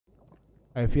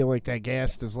I feel like that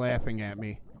ghast is laughing at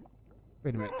me.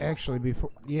 Wait a minute. Actually, before...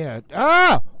 Yeah.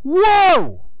 Ah!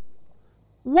 Whoa!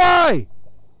 Why?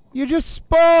 You just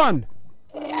spawned!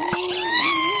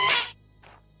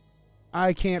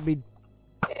 I can't be...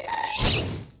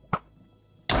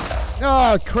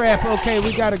 Oh, crap. Okay,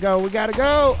 we gotta go. We gotta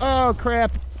go. Oh,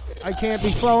 crap. I can't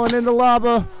be falling in the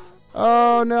lava.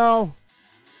 Oh, no.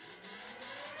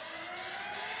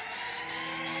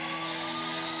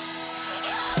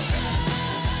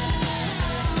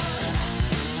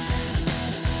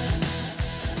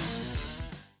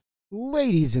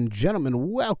 Ladies and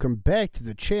gentlemen, welcome back to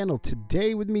the channel.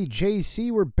 Today with me,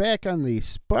 JC, we're back on the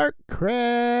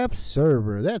SparkCraft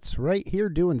server. That's right, here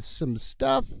doing some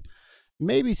stuff,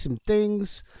 maybe some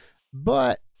things,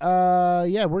 but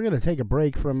yeah, we're gonna take a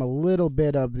break from a little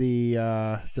bit of the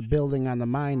building on the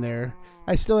mine there.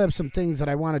 I still have some things that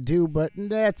I want to do, but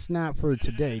that's not for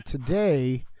today.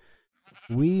 Today,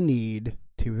 we need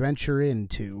to venture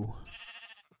into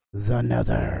the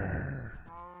Nether.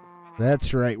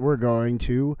 That's right, we're going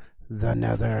to the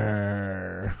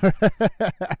Nether.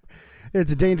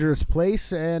 It's a dangerous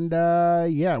place, and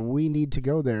yeah, we need to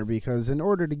go there because in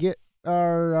order to get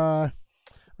our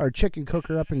chicken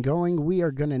cooker up and going, we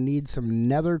are going to need some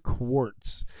Nether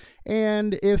quartz.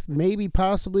 And if maybe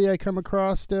possibly I come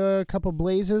across a couple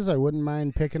blazes, I wouldn't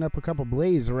mind picking up a couple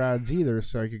blaze rods either,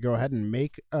 so I could go ahead and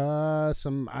make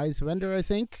some Eyes of Ender, I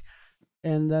think.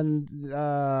 And then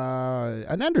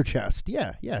an ender chest.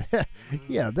 Yeah, yeah,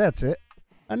 that's it.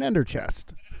 An ender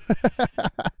chest.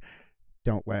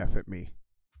 Don't laugh at me.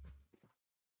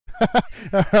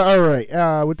 All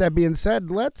right. With that being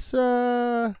said, let's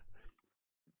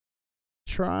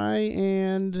try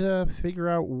and figure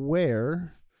out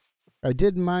where. I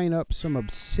did mine up some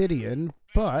obsidian,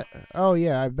 but oh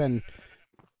yeah, I've been.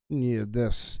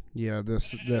 This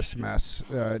mess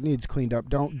it needs cleaned up.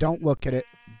 Don't look at it.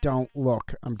 Don't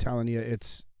look. I'm telling you,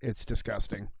 it's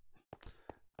disgusting.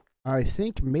 I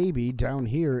think maybe down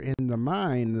here in the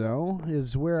mine, though,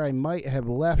 is where I might have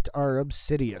left our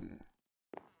obsidian.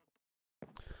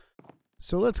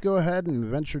 So let's go ahead and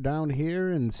venture down here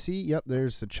and see. Yep,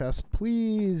 there's the chest.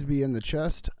 Please be in the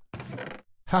chest.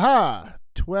 Haha!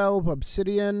 12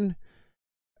 obsidian.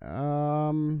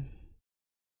 I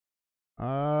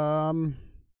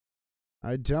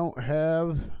don't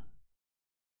have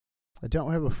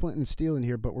a flint and steel in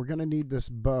here, but we're gonna need this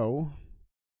bow.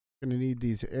 Gonna need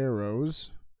these arrows.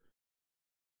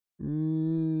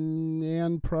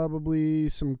 And probably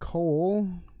some coal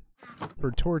for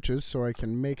torches so I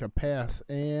can make a path.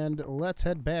 And let's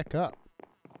head back up.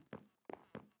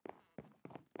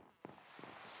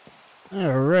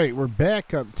 Alright, we're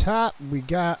back up top. We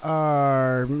got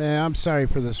our... Man, I'm sorry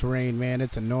for this rain, man.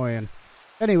 It's annoying.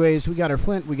 Anyways, we got our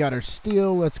flint, we got our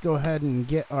steel. Let's go ahead and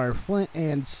get our flint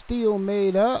and steel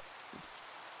made up.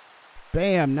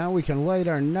 Bam, now we can light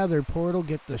our nether portal,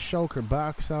 get the shulker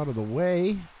box out of the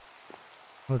way.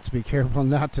 Let's be careful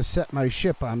not to set my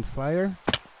ship on fire.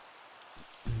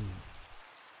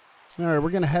 Alright,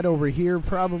 we're going to head over here,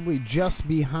 probably just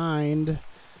behind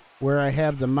where I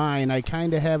have the mine. I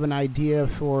kind of have an idea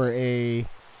for a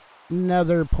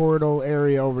nether portal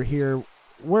area over here.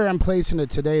 Where I'm placing it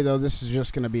today, though, this is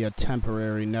just going to be a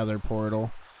temporary nether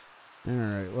portal.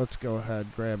 Alright, let's go ahead,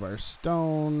 grab our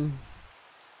stone.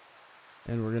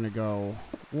 And we're going to go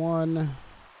 1.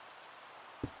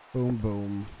 Boom,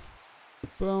 boom.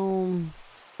 Boom.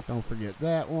 Don't forget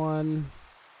that one.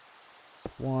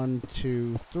 1,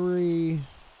 2, 3.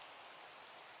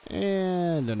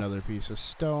 And another piece of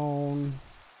stone.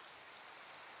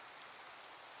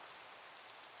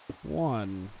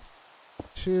 1,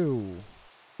 2,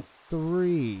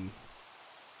 3.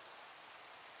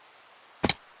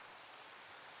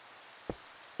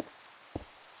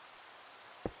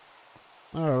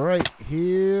 All right,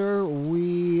 here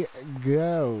we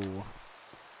go.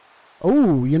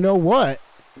 Oh, you know what?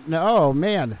 No, oh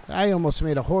man, I almost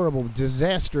made a horrible,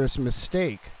 disastrous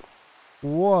mistake.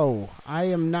 Whoa, I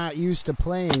am not used to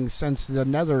playing since the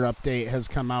Nether update has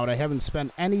come out. I haven't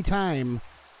spent any time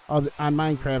on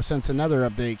Minecraft since another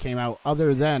update came out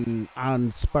other than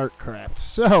on SparkCraft.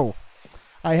 So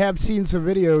I have seen some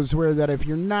videos where that if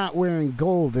you're not wearing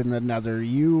gold in the Nether,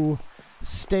 you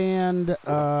stand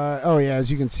oh yeah, as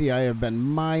you can see, I have been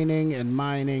mining and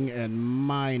mining and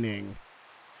mining.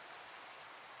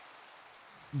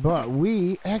 But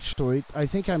we actually, I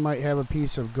think I might have a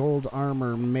piece of gold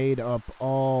armor made up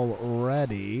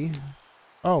already.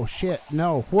 Oh shit,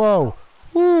 no. Whoa.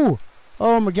 Woo.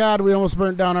 Oh my god, we almost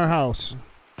burnt down our house.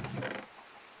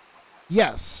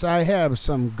 Yes, I have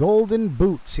some golden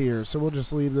boots here, so we'll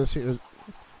just leave this here.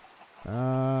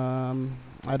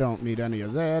 I don't need any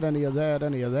of that, any of that,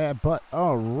 any of that, but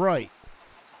all right.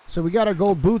 So we got our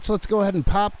gold boots. Let's go ahead and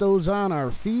pop those on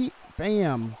our feet.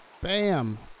 Bam,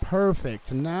 bam,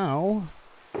 perfect. Now,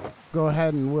 go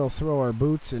ahead and we'll throw our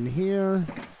boots in here.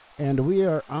 And we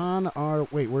are on our...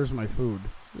 Wait, where's my food?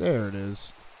 There it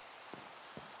is.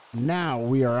 Now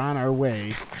we are on our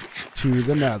way to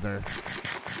the Nether.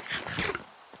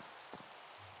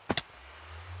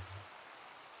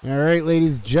 Alright,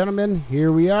 ladies and gentlemen,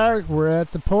 here we are. We're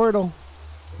at the portal.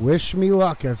 Wish me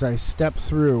luck as I step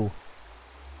through.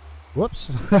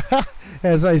 Whoops.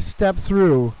 As I step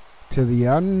through to the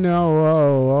unknown.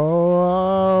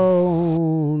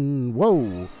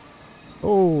 Whoa.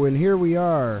 Oh, and here we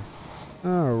are.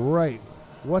 Alright.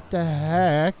 What the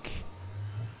heck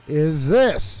is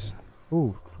this?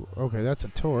 Ooh, okay, that's a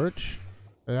torch.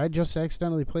 Did I just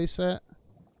accidentally place that?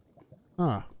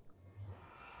 Huh.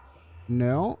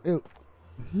 No, it...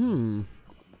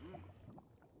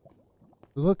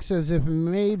 Looks as if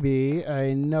maybe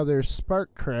another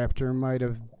spark crafter might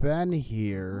have been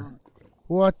here.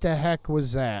 What the heck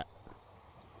was that?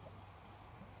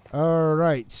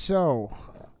 Alright, so...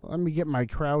 Let me get my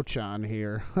crouch on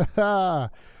here.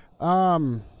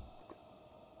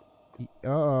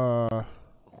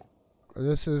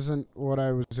 This isn't what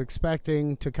I was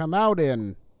expecting to come out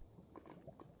in.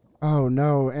 Oh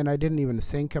no, and I didn't even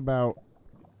think about...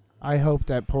 I hope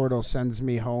that portal sends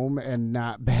me home and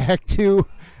not back to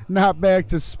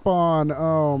spawn.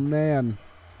 Oh man.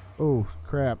 Oh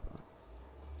crap.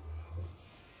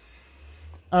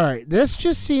 Alright, this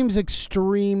just seems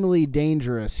extremely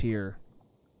dangerous here.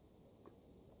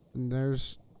 And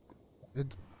there's...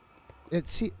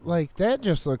 like, that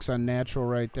just looks unnatural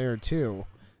right there, too.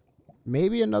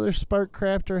 Maybe another spark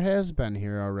crafter has been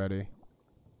here already.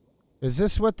 Is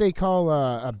this what they call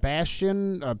a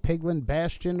bastion? A piglin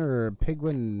bastion or a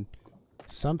piglin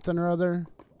something or other?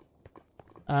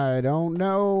 I don't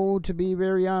know, to be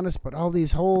very honest, but all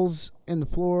these holes in the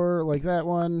floor, like that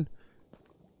one.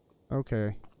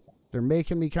 Okay. They're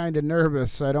making me kind of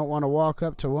nervous. I don't want to walk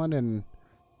up to one and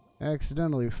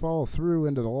accidentally fall through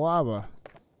into the lava.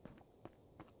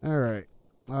 Alright.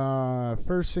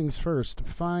 First things first.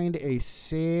 Find a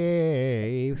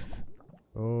safe...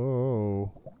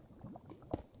 Oh...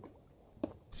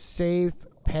 safe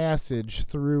passage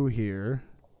through here.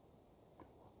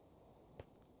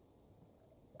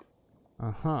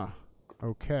 Uh-huh.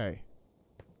 Okay.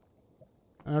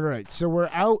 Alright, so we're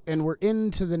out and we're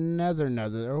into the nether.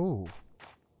 Oh.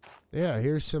 Yeah,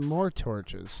 here's some more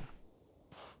torches.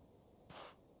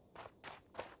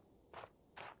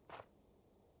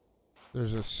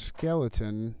 There's a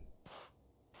skeleton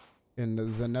in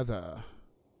the nether.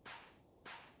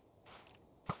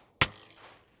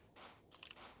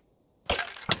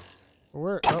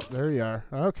 Where? Oh, there you are.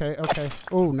 Okay, okay.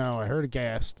 Oh, no, I heard a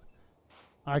ghast.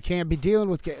 I can't be dealing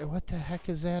with what the heck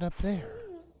is that up there?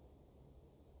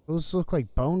 Those look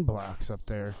like bone blocks up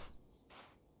there.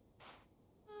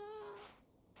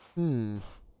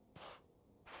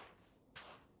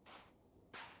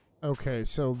 Okay,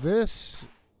 so this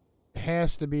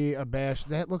has to be a bash.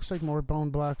 That looks like more bone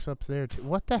blocks up there, too.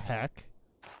 What the heck?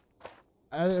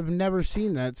 I've never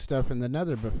seen that stuff in the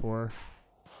nether before.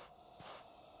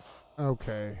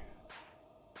 Okay.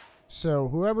 So,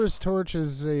 whoever's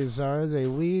torches these are, they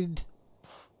lead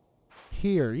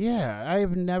here. Yeah, I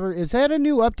have never... Is that a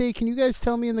new update? Can you guys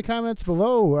tell me in the comments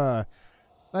below?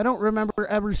 I don't remember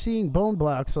ever seeing bone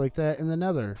blocks like that in the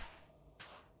nether.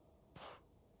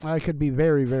 I could be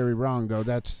very, very wrong, though.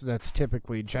 That's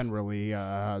typically, generally,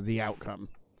 the outcome.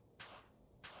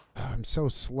 I'm so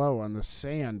slow on the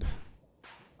sand.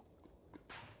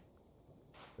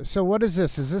 So what is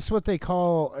this? Is this what they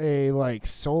call a, like,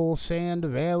 soul sand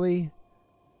valley?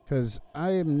 Because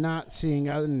I am not seeing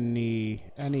any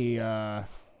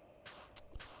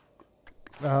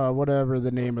whatever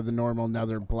the name of the normal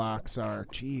nether blocks are.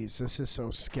 Jeez, this is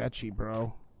so sketchy,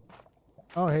 bro.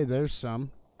 Oh, hey, there's some.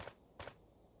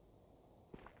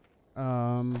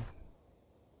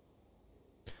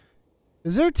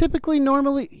 Is there typically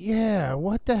normally... Yeah,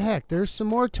 what the heck? There's some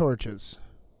more torches.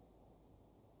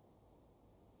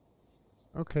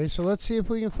 Okay, so let's see if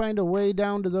we can find a way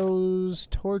down to those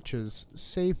torches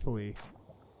safely.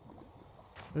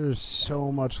 There's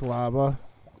so much lava.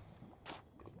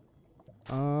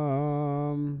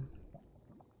 Tell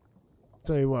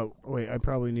you what, wait, I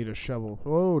probably need a shovel.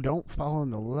 Oh, don't fall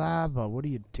in the lava. What are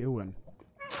you doing?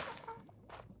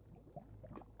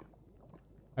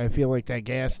 I feel like that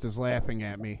ghast is laughing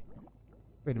at me.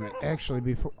 Wait a minute, actually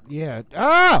before... Yeah.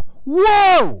 Ah!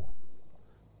 Whoa!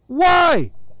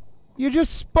 Why? You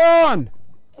just spawned!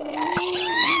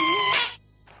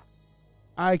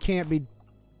 I can't be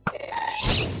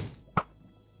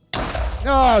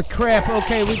Oh, crap.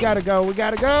 Okay, we gotta go. We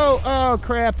gotta go. Oh,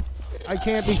 crap. I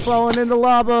can't be falling in the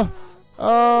lava.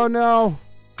 Oh, no.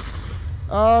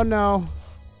 Oh, no.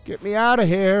 Get me out of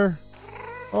here.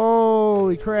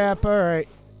 Holy crap. All right.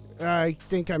 I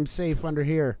think I'm safe under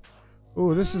here.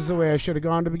 Ooh, this is the way I should have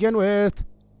gone to begin with.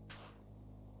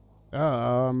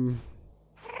 I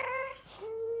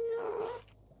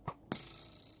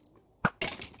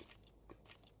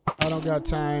don't got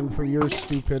time for your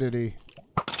stupidity.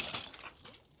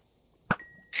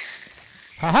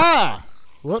 Haha!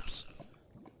 Whoops.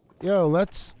 Yo,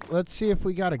 let's see if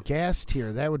we got a ghast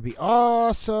here. That would be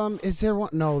awesome. Is there one?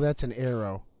 No, that's an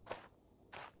arrow.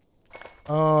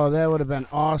 Oh, that would have been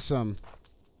awesome.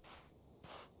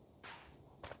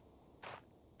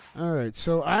 Alright,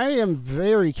 so I am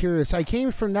very curious. I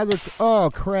came from Nether... Oh,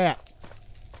 crap.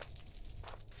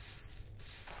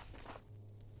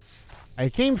 I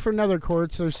came from Nether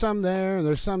Quartz. There's some there, and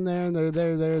there's some there, and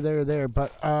they're there.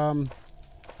 But,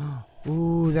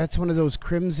 ooh, that's one of those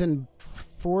Crimson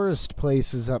Forest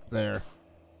places up there.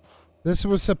 This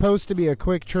was supposed to be a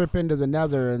quick trip into the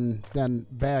Nether and then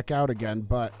back out again,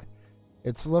 but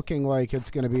it's looking like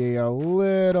it's going to be a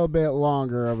little bit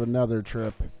longer of another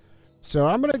trip. So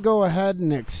I'm going to go ahead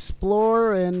and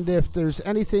explore, and if there's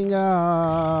anything,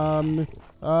 oh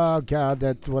god,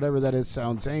 that whatever that is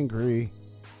sounds angry.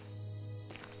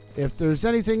 If there's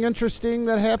anything interesting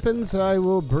that happens, I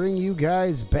will bring you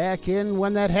guys back in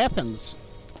when that happens.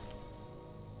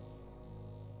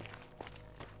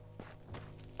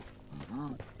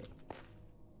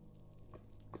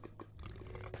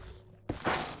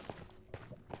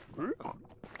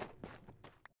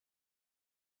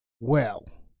 Well,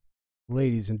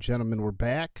 ladies and gentlemen, we're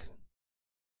back.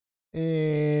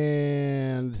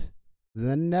 And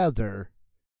the Nether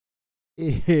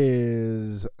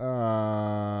is,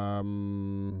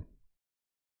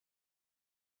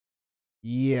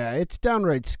 yeah, it's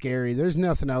downright scary. There's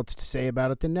nothing else to say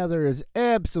about it. The Nether is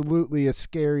absolutely a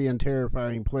scary and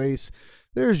terrifying place.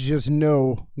 There's just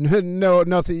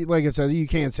nothing, like I said, you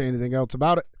can't say anything else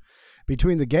about it.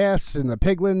 Between the ghasts and the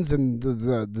piglins and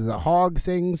the hog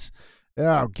things,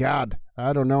 oh god,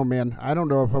 I don't know, man. I don't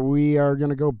know if we are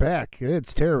gonna go back.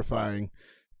 It's terrifying,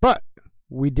 but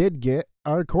we did get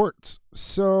our quartz,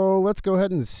 so let's go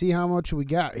ahead and see how much we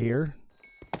got here.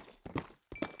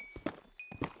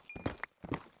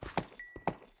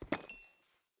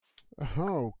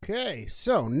 Okay,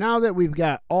 so now that we've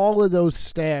got all of those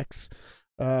stacks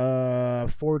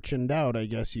fortuned out, I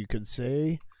guess you could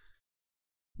say,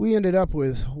 we ended up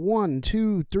with 1,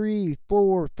 2, 3,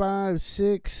 4, 5,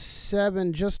 6,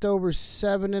 7, just over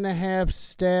 7.5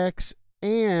 stacks,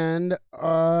 and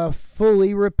a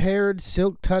fully repaired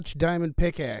Silk Touch diamond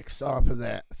pickaxe off of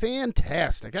that.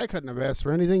 Fantastic. I couldn't have asked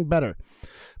for anything better.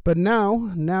 But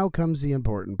now comes the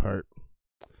important part.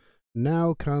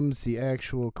 Now comes the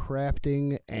actual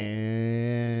crafting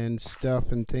and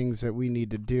stuff and things that we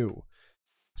need to do.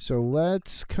 So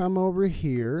let's come over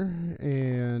here,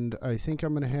 and I think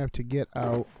I'm going to have to get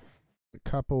out a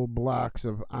couple blocks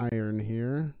of iron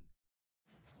here.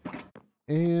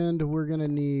 And we're going to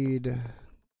need...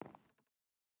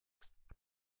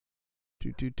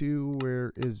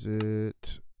 where is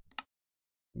it?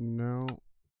 No.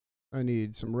 I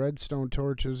need some redstone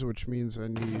torches, which means I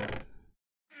need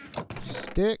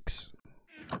sticks.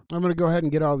 I'm going to go ahead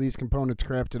and get all these components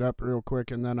crafted up real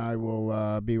quick, and then I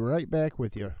will be right back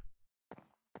with you.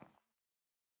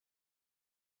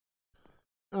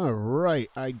 Alright,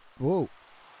 whoa.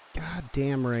 God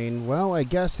damn rain. Well, I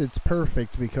guess it's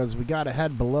perfect because we got to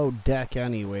head below deck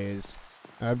anyways.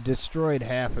 I've destroyed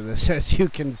half of this, as you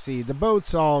can see. The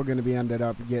boat's all going to be ended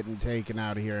up getting taken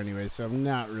out of here anyway, so I'm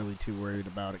not really too worried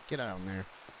about it. Get out there.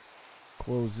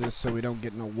 Close this so we don't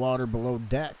get no water below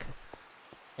deck.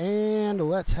 And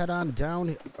let's head on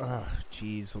down. Oh,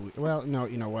 jeez. Well, no,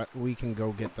 you know what? We can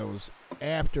go get those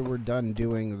after we're done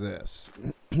doing this.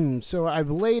 So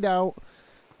I've laid out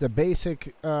the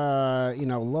basic,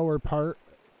 lower part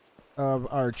of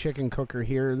our chicken cooker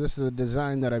here. This is a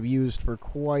design that I've used for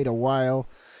quite a while.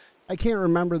 I can't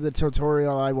remember the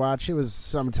tutorial I watched. It was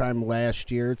sometime last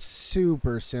year. It's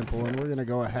super simple, and we're going to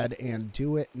go ahead and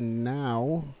do it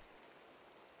now.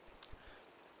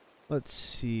 Let's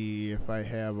see if I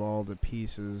have all the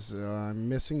pieces. I'm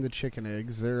missing the chicken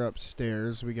eggs. They're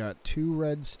upstairs. We got 2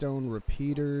 redstone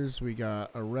repeaters. We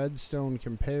got a redstone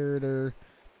comparator.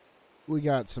 We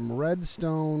got some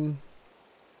redstone.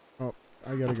 Oh,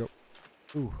 I gotta go.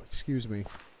 Ooh, excuse me.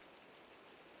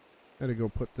 Gotta go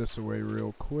put this away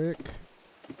real quick.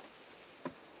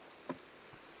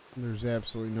 There's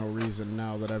absolutely no reason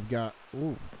now that I've got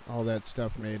all that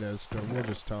stuff made as to we'll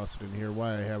just toss it in here.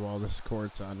 Why I have all this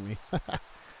quartz on me.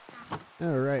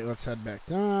 Alright, let's head back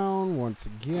down once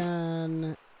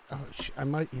again. Oh, I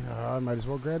might as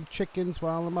well grab chickens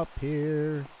while I'm up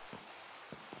here.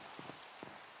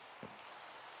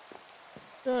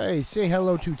 Hey, say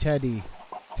hello to Teddy.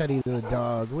 Teddy the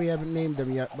dog. We haven't named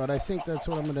him yet, but I think that's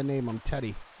what I'm going to name him,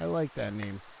 Teddy. I like that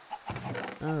name.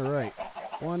 Alright.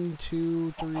 1,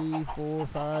 2, 3, 4,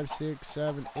 5, 6,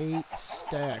 7, 8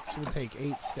 stacks. We'll take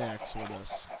 8 stacks with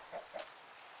us.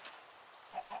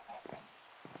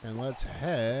 And let's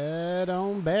head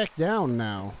on back down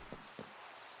now.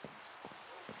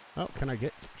 Oh, can I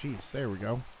get... Jeez, there we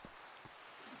go.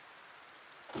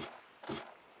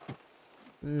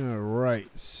 Alright,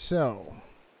 so...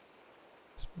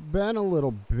 It's been a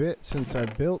little bit since I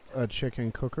built a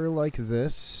chicken cooker like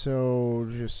this, so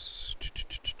just...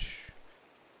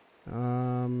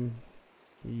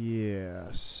 Yeah,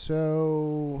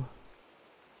 so...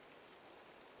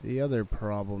 The other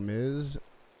problem is...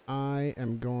 I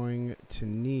am going to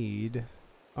need...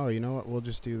 Oh, you know what? We'll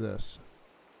just do this.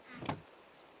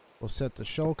 We'll set the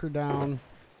shulker down,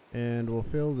 and we'll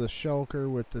fill the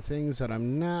shulker with the things that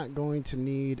I'm not going to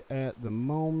need at the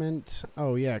moment.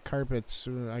 Oh, yeah, carpets.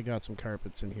 I got some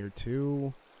carpets in here,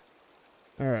 too.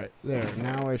 Alright, there.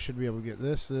 Now I should be able to get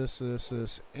this,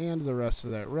 and the rest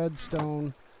of that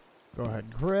redstone. Go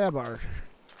ahead, grab our...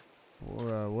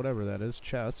 whatever that is,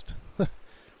 chest.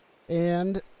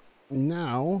 And...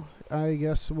 Now, I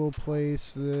guess we'll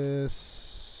place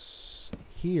this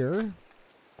here.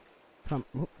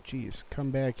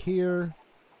 Come back here.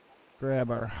 Grab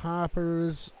our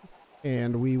hoppers,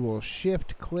 and we will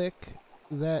shift click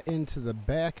that into the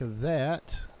back of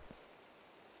that.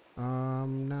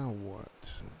 Now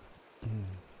what?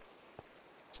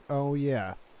 Oh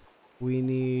yeah, we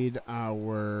need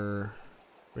our...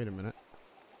 Wait a minute.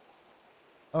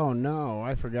 Oh no,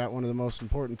 I forgot one of the most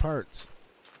important parts.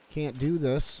 Can't do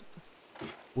this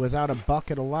without a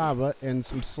bucket of lava and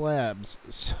some slabs.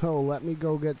 So let me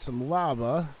go get some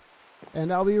lava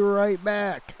and I'll be right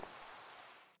back.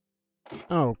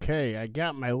 Okay, I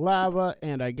got my lava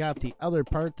and I got the other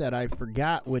part that I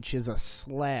forgot, which is a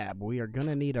slab. We are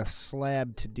gonna need a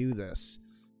slab to do this.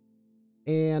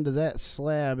 And that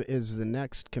slab is the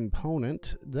next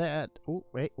component that... Oh,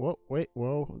 wait,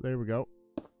 whoa, there we go.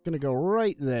 Gonna go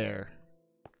right there.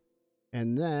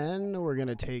 And then we're going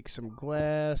to take some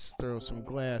glass, throw some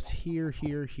glass here,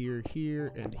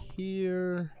 here, and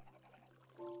here.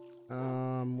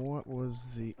 What was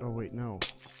the... Oh, wait, no.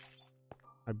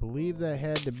 I believe that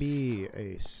had to be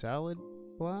a solid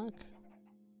block.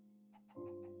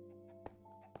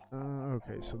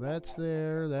 Okay, so that's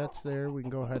there, that's there. We can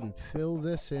go ahead and fill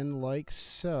this in like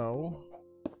so.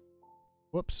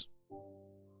 Whoops.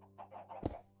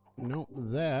 Nope,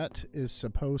 that is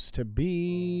supposed to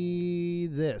be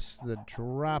this, the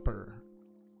dropper.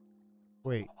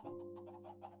 Wait.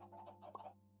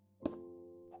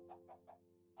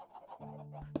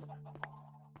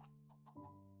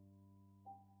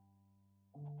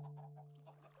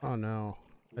 Oh no.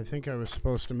 I think I was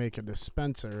supposed to make a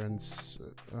dispenser, and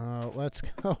let's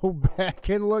go back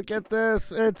and look at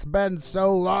this. It's been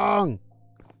so long.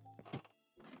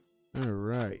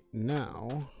 Alright,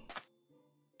 now...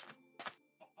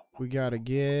 We gotta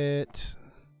get...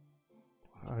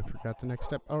 I forgot the next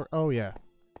step. Oh yeah.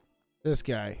 This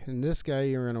guy. And this guy,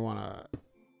 you're gonna wanna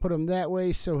put him that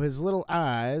way so his little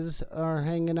eyes are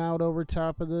hanging out over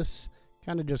top of this.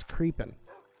 Kinda just creeping.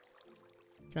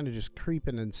 Kinda just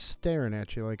creeping and staring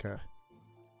at you like a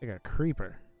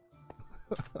creeper.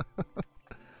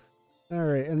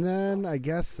 Alright, and then I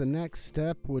guess the next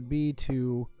step would be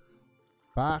to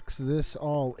box this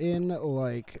all in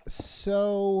like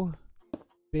so.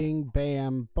 Bing,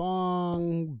 bam,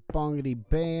 bong, bongity,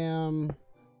 bam.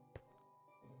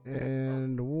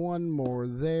 And one more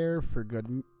there for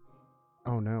good...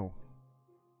 Oh, no.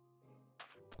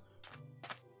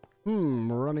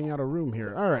 We're running out of room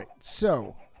here. Alright,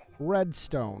 so,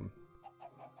 redstone.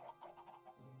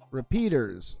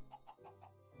 Repeaters.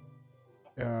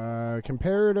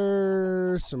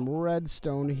 Comparator, some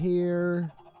redstone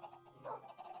here.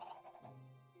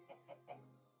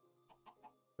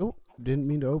 Oh, didn't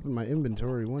mean to open my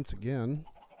inventory once again.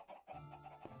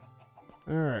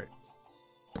 Alright.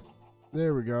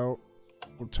 There we go.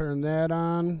 We'll turn that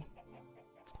on.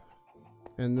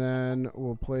 And then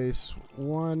we'll place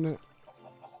one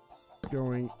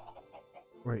going...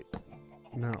 Wait.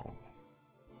 No.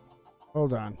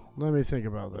 Hold on. Let me think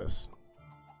about this.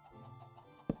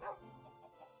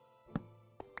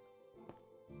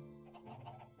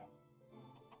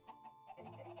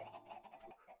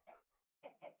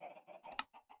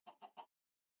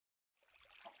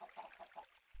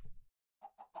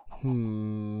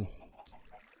 I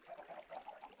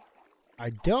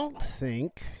don't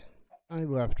think I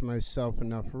left myself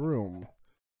enough room.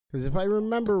 Because if I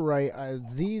remember right,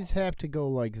 these have to go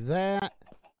like that,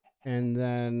 and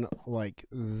then like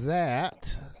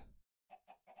that.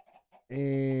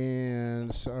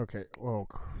 And so, okay, whoa.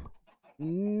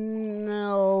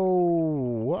 No,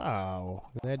 wow,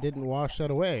 that didn't wash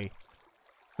that away.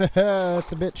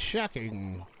 That's a bit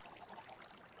shocking.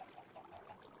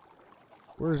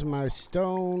 Where's my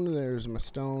stone? There's my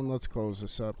stone. Let's close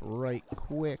this up right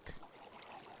quick.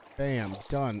 Bam,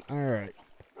 done. Alright.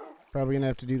 Probably gonna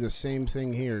have to do the same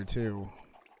thing here, too.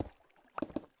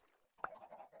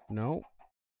 No.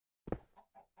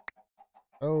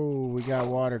 Oh, we got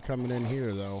water coming in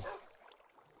here, though.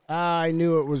 I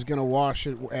knew it was gonna wash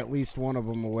it, at least one of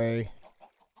them away.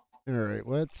 Alright,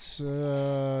 let's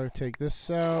take this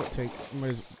out.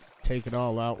 Take it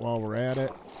all out while we're at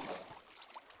it.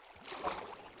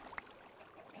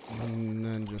 And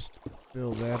then just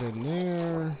fill that in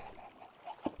there.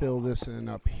 Fill this in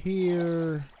up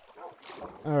here.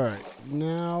 Alright,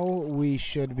 now we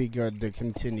should be good to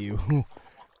continue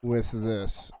with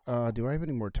this. Do I have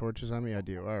any more torches on me? I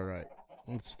do. Alright.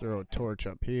 Let's throw a torch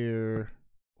up here.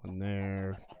 One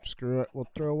there. Screw it. We'll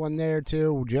throw one there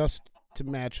too, just to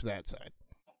match that side.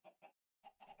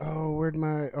 Oh, where'd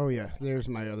my... Oh yeah, there's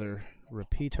my other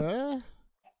repeater.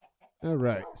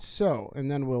 Alright, so, and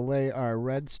then we'll lay our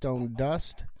redstone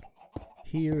dust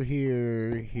here,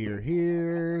 here, here,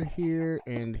 here, here,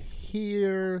 and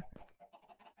here.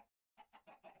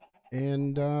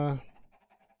 And,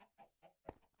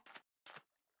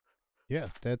 yeah,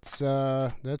 that's,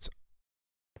 oh,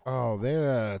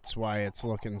 that's why it's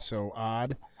looking so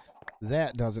odd.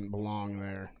 That doesn't belong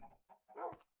there.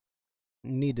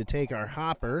 Need to take our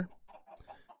hopper,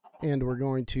 and we're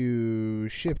going to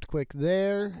shift click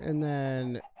there, and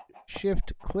then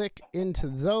shift click into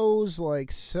those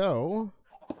like so.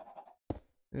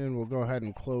 And we'll go ahead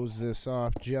and close this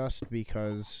off just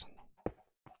because.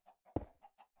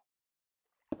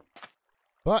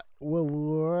 But we'll,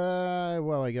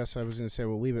 well, I guess I was going to say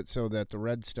we'll leave it so that the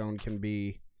redstone can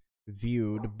be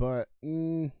viewed, but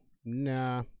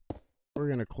nah. We're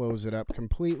going to close it up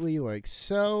completely like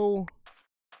so.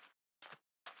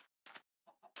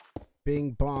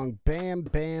 Bing, bong, bam,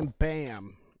 bam,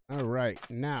 bam. All right,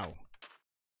 now.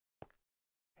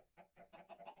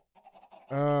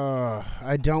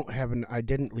 I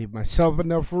didn't leave myself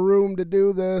enough room to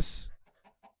do this.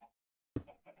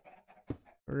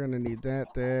 We're going to need that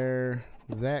there.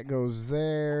 That goes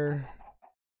there.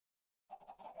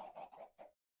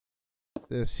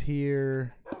 This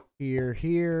here, here,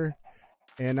 here.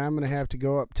 And I'm going to have to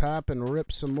go up top and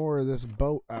rip some more of this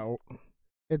boat out.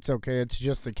 It's okay, it's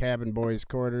just the cabin boys'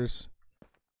 quarters.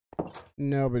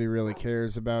 Nobody really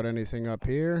cares about anything up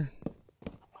here.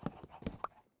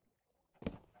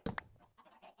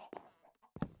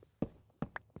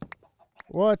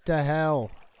 What the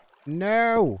hell?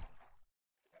 No!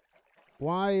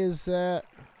 Why is that?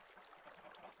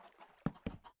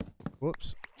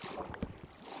 Whoops.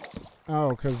 Oh,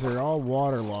 because they're all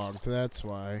waterlogged, that's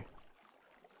why.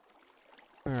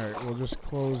 Alright, we'll just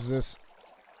close this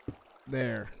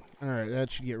there. Alright,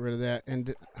 that should get rid of that.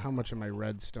 And how much of my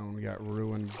redstone got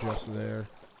ruined just there?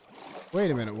 Wait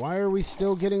a minute, why are we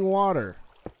still getting water?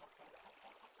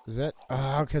 Is that...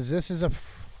 Oh, because this is a...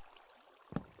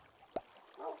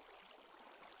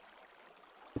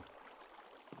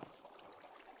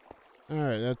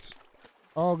 Alright, that's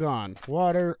all gone.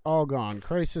 Water, all gone.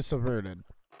 Crisis averted.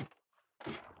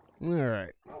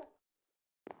 Alright.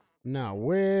 Now,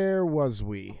 where was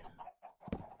we?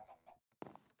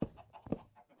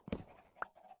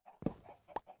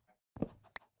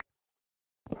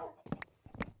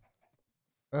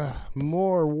 Ugh,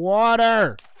 more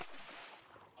water!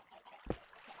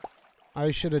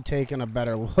 I should have taken a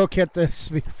better look at this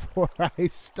before I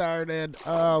started.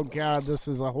 Oh god, this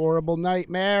is a horrible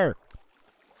nightmare.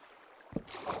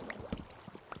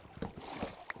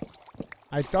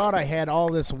 I thought I had all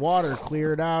this water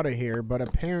cleared out of here, but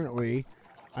apparently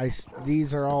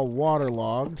these are all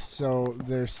waterlogged, so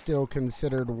they're still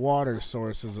considered water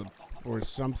sources or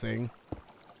something.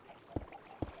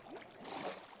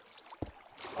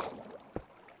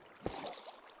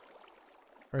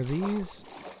 Are these...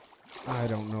 I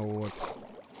don't know what's...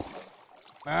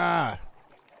 Ah!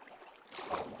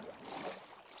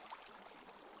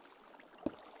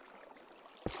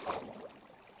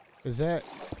 Is that...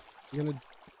 gonna...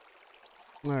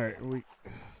 Alright,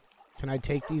 can I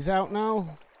take these out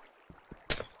now?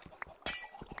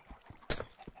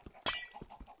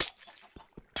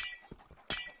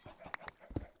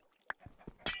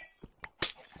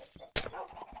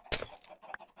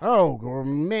 Oh,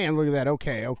 man, look at that.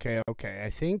 Okay. I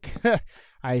think,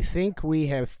 I think we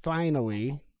have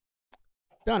finally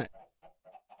done it.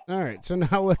 All right, so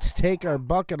now let's take our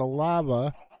bucket of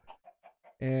lava,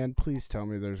 and please tell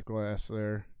me there's glass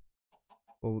there.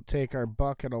 We'll take our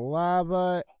bucket of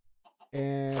lava,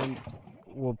 and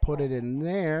we'll put it in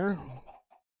there.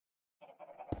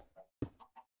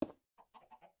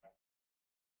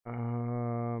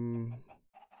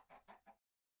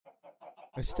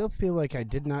 I still feel like I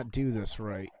did not do this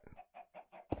right.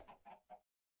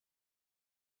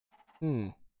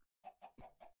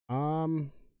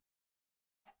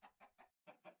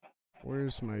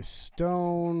 Where's my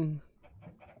stone?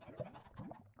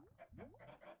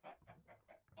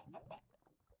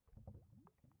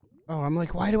 Oh, I'm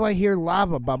like, why do I hear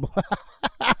lava bubble?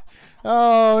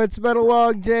 Oh, it's been a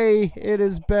long day. It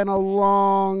has been a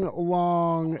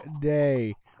long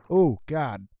day. Oh,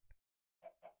 God.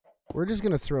 We're just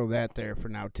going to throw that there for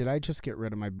now. Did I just get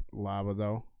rid of my lava,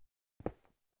 though?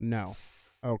 No.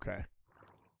 Okay.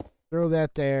 Throw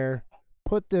that there.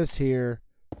 Put this here.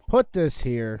 Put this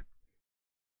here.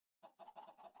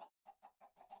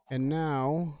 And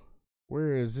now,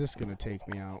 where is this going to take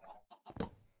me out?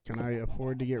 Can I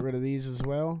afford to get rid of these as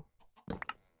well?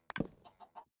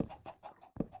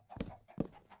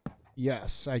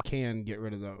 Yes, I can get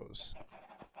rid of those.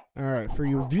 Alright, for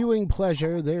your viewing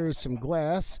pleasure, there is some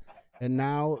glass. And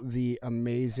now the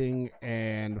amazing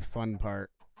and fun part.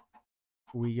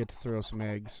 We get to throw some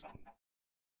eggs.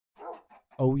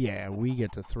 Oh yeah, we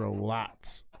get to throw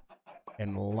lots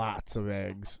and lots of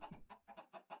eggs.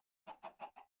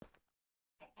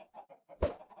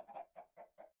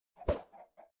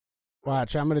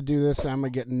 Watch, I'm going to do this and I'm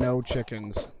going to get no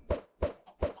chickens.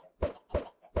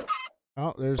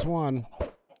 Oh, there's one.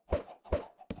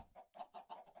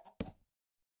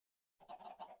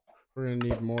 We're going to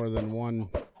need more than one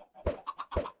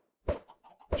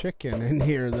chicken in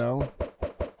here, though.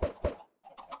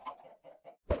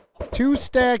 2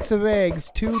 stacks of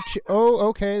eggs, oh,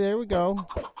 okay, there we go.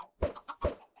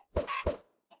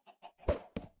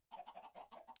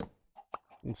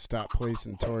 And stop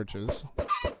placing torches.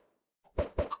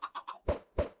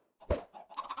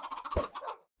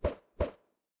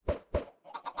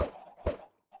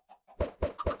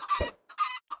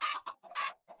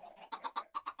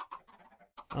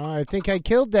 I think I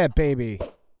killed that baby.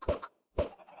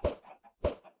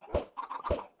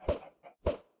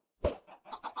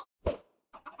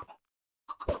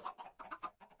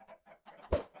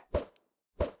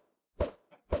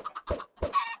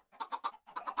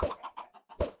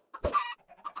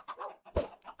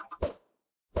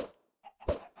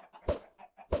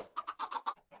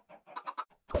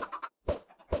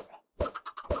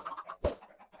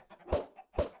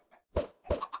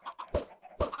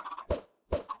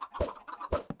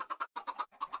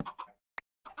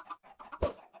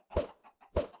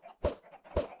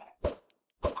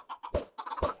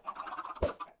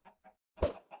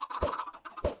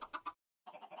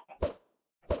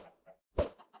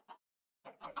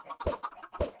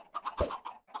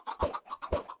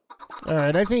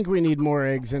 Alright, I think we need more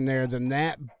eggs in there than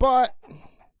that, but,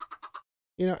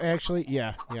 you know, actually,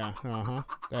 yeah,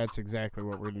 that's exactly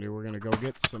what we're going to do. We're going to go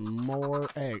get some more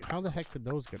eggs. How the heck did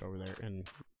those get over there? And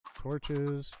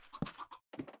torches.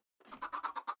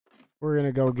 We're going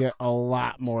to go get a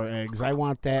lot more eggs. I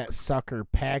want that sucker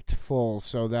packed full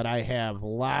so that I have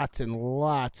lots and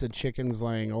lots of chickens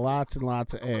laying lots and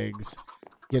lots of eggs,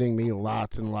 getting me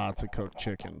lots and lots of cooked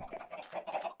chicken.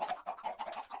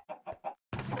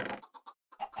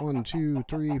 1, 2,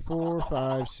 3, 4,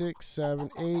 5, 6, 7,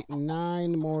 8,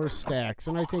 9 more stacks,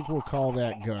 and I think we'll call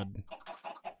that good.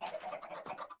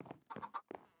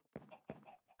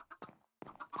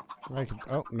 I could,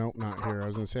 oh, nope, not here. I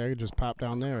was going to say I could just pop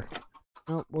down there.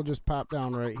 Nope, we'll just pop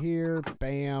down right here.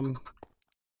 Bam.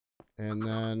 And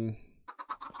then...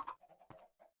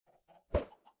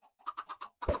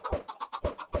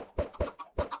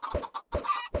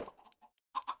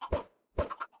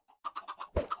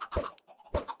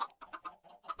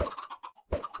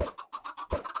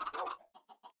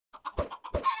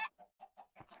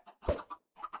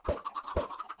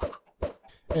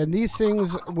 And these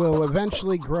things will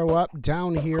eventually grow up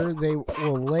down here. They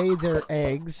will lay their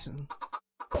eggs.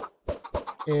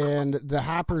 And the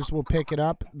hoppers will pick it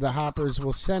up. The hoppers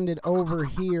will send it over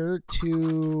here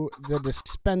to the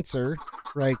dispenser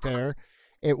right there.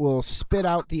 It will spit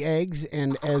out the eggs,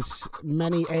 and as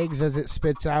many eggs as it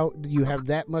spits out, you have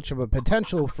that much of a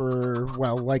potential for,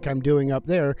 well, like I'm doing up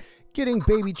there, getting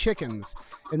baby chickens.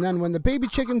 And then when the baby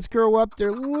chickens grow up,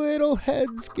 their little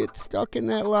heads get stuck in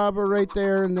that lava right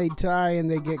there, and they die, and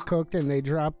they get cooked, and they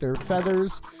drop their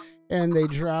feathers. and they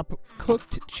drop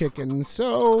cooked chicken.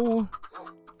 So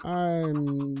I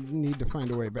need to find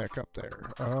a way back up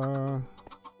there.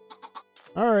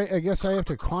 Alright, I guess I have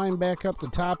to climb back up the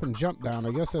top and jump down.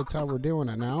 I guess that's how we're doing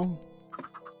it now.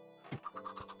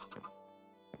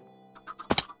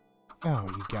 Oh,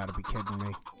 you gotta be kidding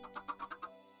me.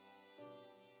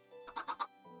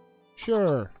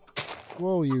 Sure,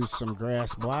 we'll use some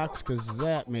grass blocks, because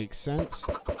that makes sense.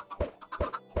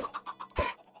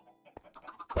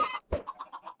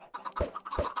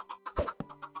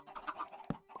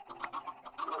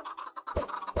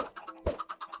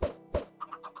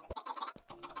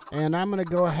 And I'm going to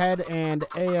go ahead and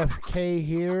AFK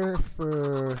here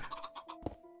for...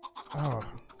 Oh.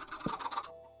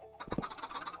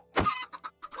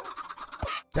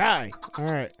 Die!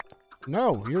 Alright.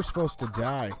 No, you're supposed to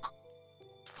die.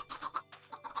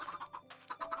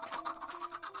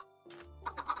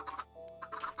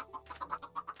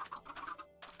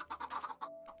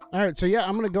 Alright, so yeah,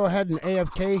 I'm going to go ahead and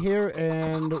AFK here,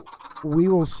 and we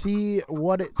will see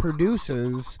what it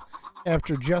produces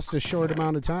after just a short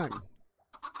amount of time.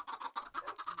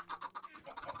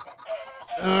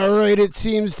 Alright, it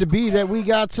seems to be that we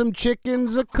got some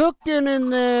chickens a-cooking in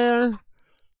there.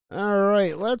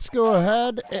 Alright, let's go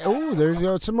ahead. Oh,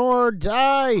 there's some more.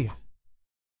 Die!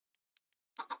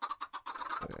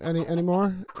 Any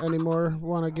more? Any more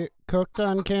want to get cooked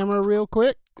on camera real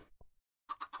quick?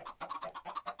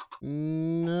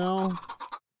 No.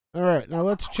 Alright, now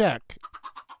let's check.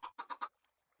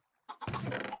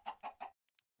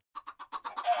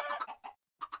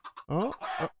 Oh,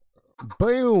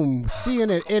 boom. Seeing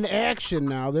it in action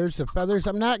now. There's the feathers.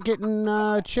 I'm not getting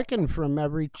chicken from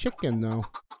every chicken, though.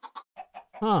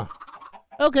 Huh.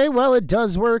 Okay, well, it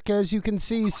does work, as you can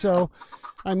see, so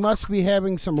I must be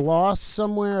having some loss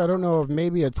somewhere. I don't know if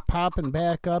maybe it's popping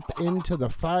back up into the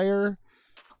fire.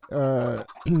 I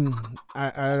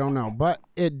don't know, but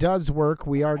it does work.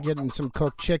 We are getting some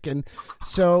cooked chicken.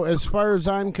 So, as far as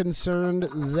I'm concerned,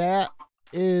 that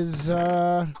is...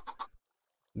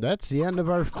 that's the end of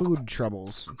our food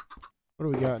troubles. What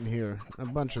do we got in here? A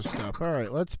bunch of stuff.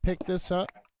 Alright, let's pick this up.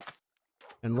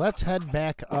 And let's head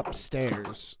back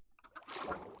upstairs.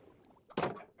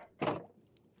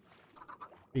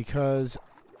 Because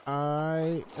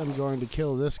I am going to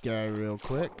kill this guy real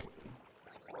quick.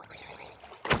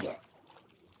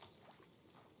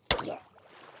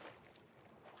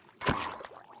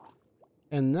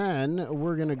 And then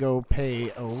we're going to go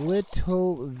pay a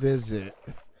little visit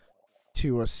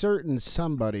to a certain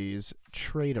somebody's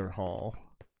trader hall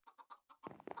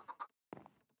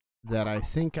that I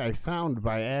think I found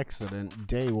by accident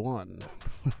day one.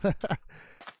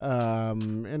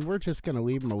 And we're just going to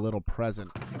leave him a little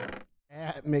present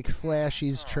at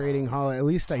McFlashy's Trading Hall. At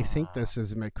least I think this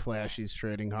is McFlashy's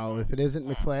Trading Hall. If it isn't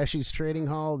McFlashy's Trading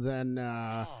Hall, then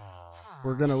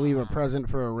we're going to leave a present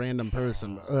for a random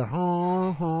person. That's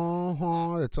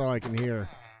all I can hear.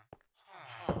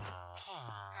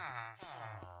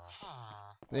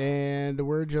 And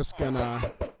we're just gonna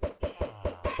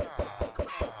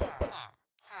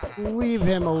leave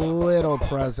him a little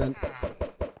present.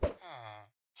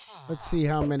 Let's see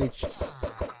how many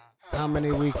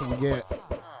we can get.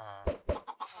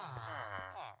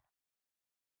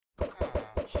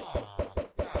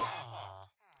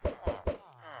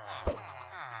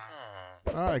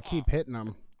 Oh, I keep hitting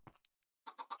them.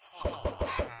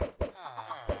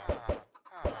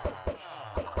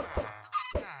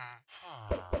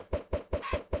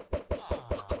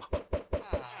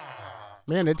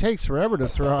 Man, it takes forever to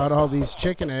throw out all these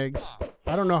chicken eggs.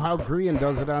 I don't know how Grian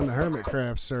does it on the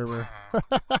Hermitcraft server.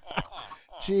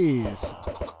 Jeez.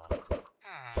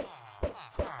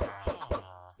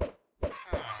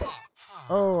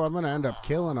 Oh, I'm going to end up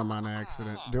killing them on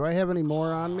accident. Do I have any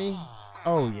more on me?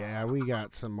 Oh, yeah, we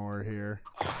got some more here.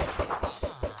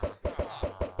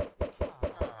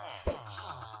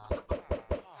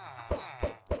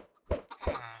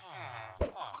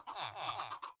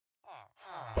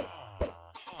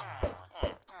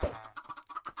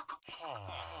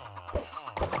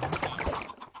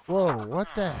 Whoa, what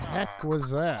the heck was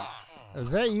that?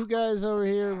 Is that you guys over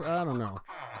here? I don't know.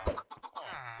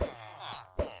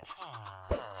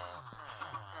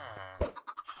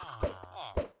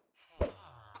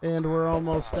 And we're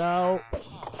almost out.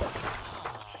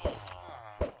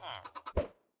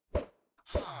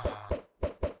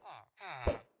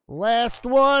 Last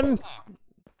one.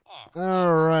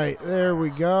 All right, there we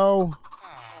go.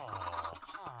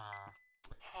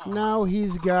 Now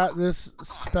he's got this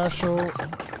special...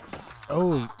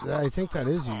 Oh, I think that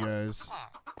is you guys.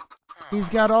 He's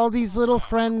got all these little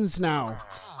friends now.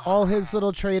 All his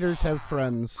little traders have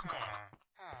friends.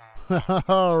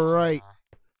 All right.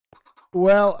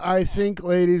 Well, I think,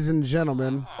 ladies and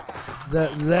gentlemen,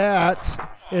 that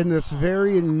in this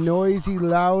very noisy,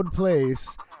 loud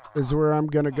place is where I'm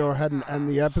going to go ahead and end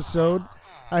the episode.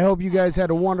 I hope you guys had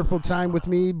a wonderful time with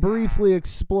me, briefly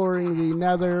exploring the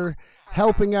nether,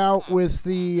 helping out with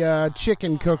the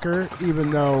chicken cooker,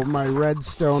 even though my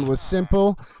redstone was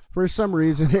simple. For some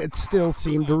reason, it still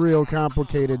seemed real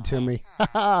complicated to me.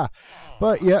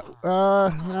 But, yeah,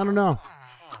 I don't know.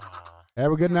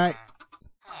 Have a good night.